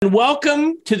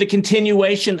Welcome to the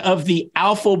continuation of the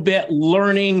Alphabet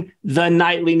Learning the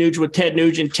Nightly Nuge with Ted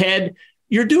Nugent. Ted,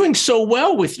 you're doing so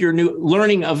well with your new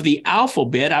learning of the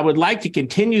alphabet. I would like to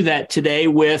continue that today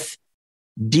with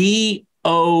DOJ.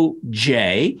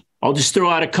 I'll just throw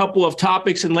out a couple of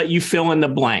topics and let you fill in the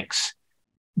blanks.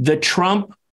 The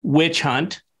Trump witch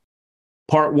hunt,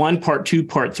 part 1, part 2,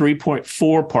 part 3, part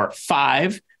 4, part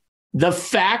 5. The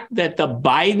fact that the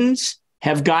Bidens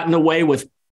have gotten away with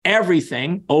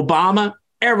everything, Obama,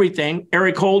 everything,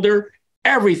 Eric Holder,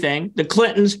 everything, the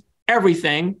Clintons,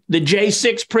 everything, the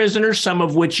J6 prisoners, some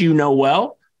of which you know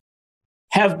well,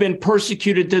 have been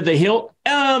persecuted to the hilt,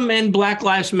 and Black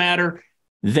Lives Matter.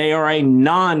 They are a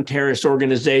non-terrorist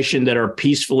organization that are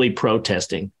peacefully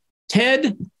protesting.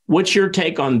 Ted, what's your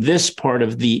take on this part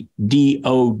of the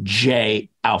DOJ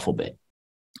alphabet?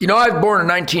 You know, I was born in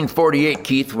 1948,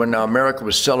 Keith, when America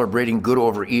was celebrating good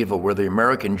over evil, where the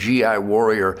American GI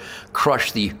warrior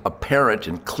crushed the apparent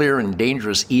and clear and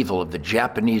dangerous evil of the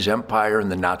Japanese Empire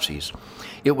and the Nazis.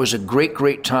 It was a great,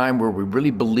 great time where we really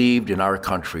believed in our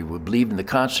country. We believed in the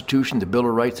Constitution, the Bill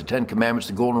of Rights, the Ten Commandments,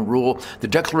 the Golden Rule, the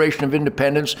Declaration of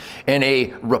Independence, and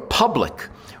a republic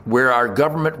where our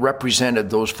government represented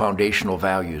those foundational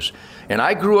values. And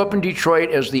I grew up in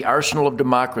Detroit as the arsenal of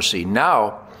democracy.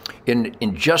 Now,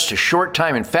 in just a short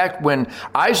time. In fact, when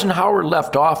Eisenhower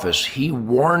left office, he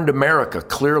warned America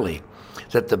clearly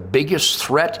that the biggest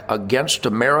threat against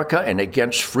America and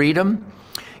against freedom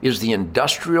is the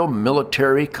industrial,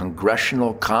 military,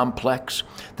 congressional complex,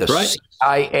 the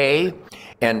CIA,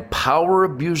 and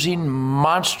power-abusing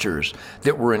monsters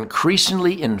that were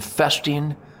increasingly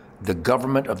infesting the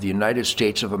government of the United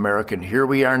States of America. And here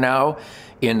we are now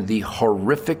in the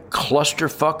horrific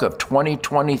clusterfuck of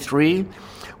 2023,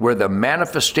 where the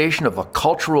manifestation of a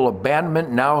cultural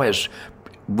abandonment now has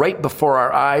right before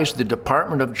our eyes the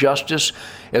Department of Justice,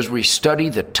 as we study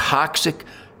the toxic,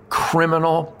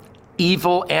 criminal,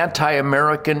 evil,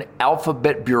 anti-American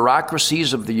alphabet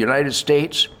bureaucracies of the United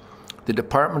States. The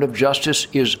Department of Justice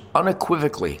is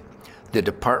unequivocally the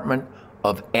Department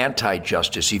of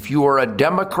anti-justice. If you are a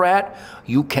Democrat,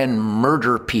 you can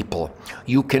murder people.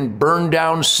 You can burn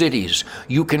down cities.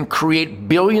 You can create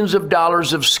billions of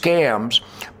dollars of scams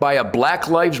by a Black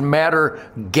Lives Matter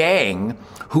gang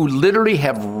who literally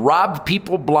have robbed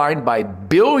people blind by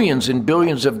billions and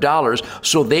billions of dollars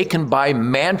so they can buy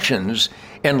mansions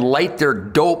and light their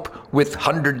dope with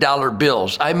 $100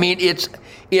 bills. I mean, it's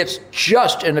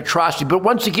just an atrocity. But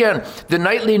once again, the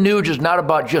Nightly Nuge is not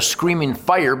about just screaming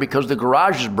fire because the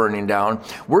garage is burning down.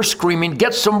 We're screaming,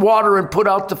 get some water and put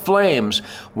out the flames.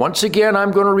 Once again, I'm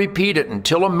going to repeat it.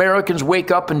 Until Americans wake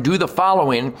up and do the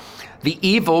following, the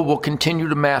evil will continue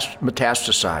to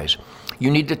metastasize.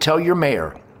 You need to tell your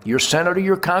mayor, your senator,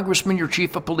 your congressman, your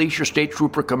chief of police, your state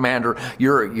trooper commander,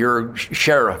 your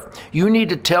sheriff. You need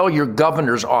to tell your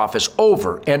governor's office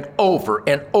over and over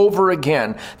and over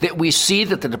again that we see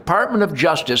that the Department of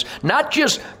Justice, not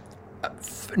just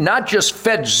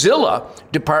Fedzilla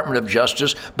Department of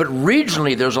Justice, but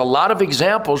regionally, there's a lot of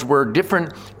examples where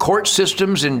different court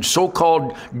systems and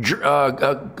so-called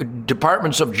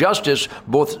departments of justice,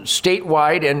 both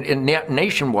statewide and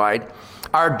nationwide,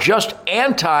 are just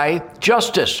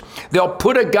anti-justice. They'll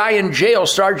put a guy in jail,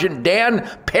 Sergeant Dan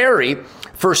Perry,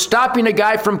 for stopping a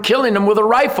guy from killing him with a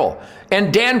rifle.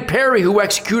 And Dan Perry, who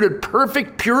executed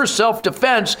perfect, pure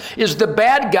self-defense, is the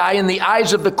bad guy in the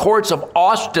eyes of the courts of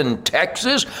Austin,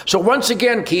 Texas. So once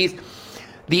again, Keith,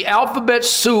 the alphabet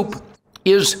soup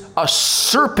is a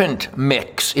serpent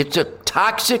mix. It's a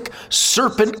toxic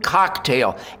serpent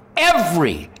cocktail.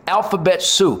 Every alphabet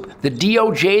soup, the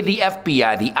DOJ, the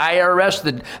FBI, the IRS,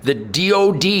 the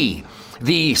DOD,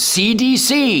 the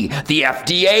CDC, the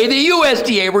FDA, the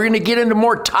USDA. We're going to get into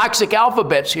more toxic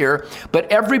alphabets here,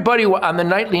 but everybody on the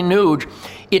Nightly Nuge,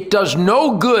 it does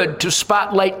no good to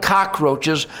spotlight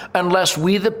cockroaches unless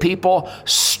we, the people,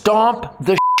 stomp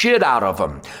the shit out of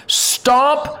them.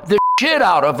 Stomp the shit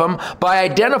out of them by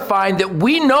identifying that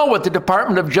we know what the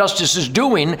Department of Justice is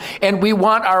doing and we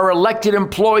want our elected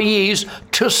employees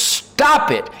to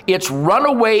stop it. It's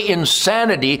runaway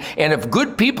insanity, and if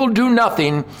good people do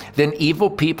nothing, then evil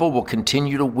people will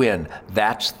continue to win.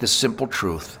 That's the simple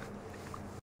truth.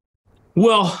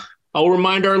 Well, I'll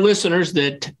remind our listeners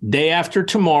that day after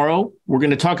tomorrow, we're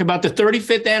going to talk about the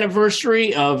 35th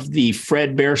anniversary of the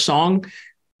Fred Bear song.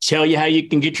 Tell you how you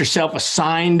can get yourself a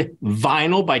signed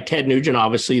vinyl by Ted Nugent,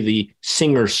 obviously the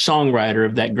singer-songwriter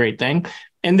of that great thing.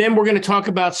 And then we're going to talk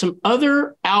about some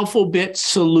other alphabet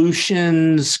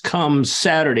solutions come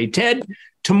Saturday. Ted,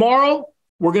 tomorrow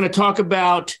we're going to talk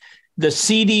about the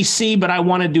CDC, but I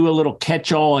want to do a little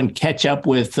catch-all and catch up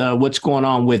with what's going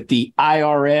on with the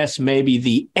IRS, maybe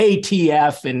the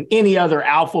ATF, and any other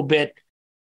alphabet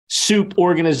soup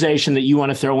organization that you want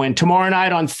to throw in tomorrow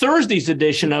night on Thursday's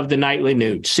edition of the Nightly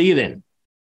Nuge. See you then.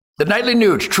 The Nightly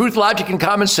Nuge, truth, logic, and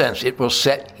common sense. It will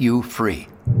set you free.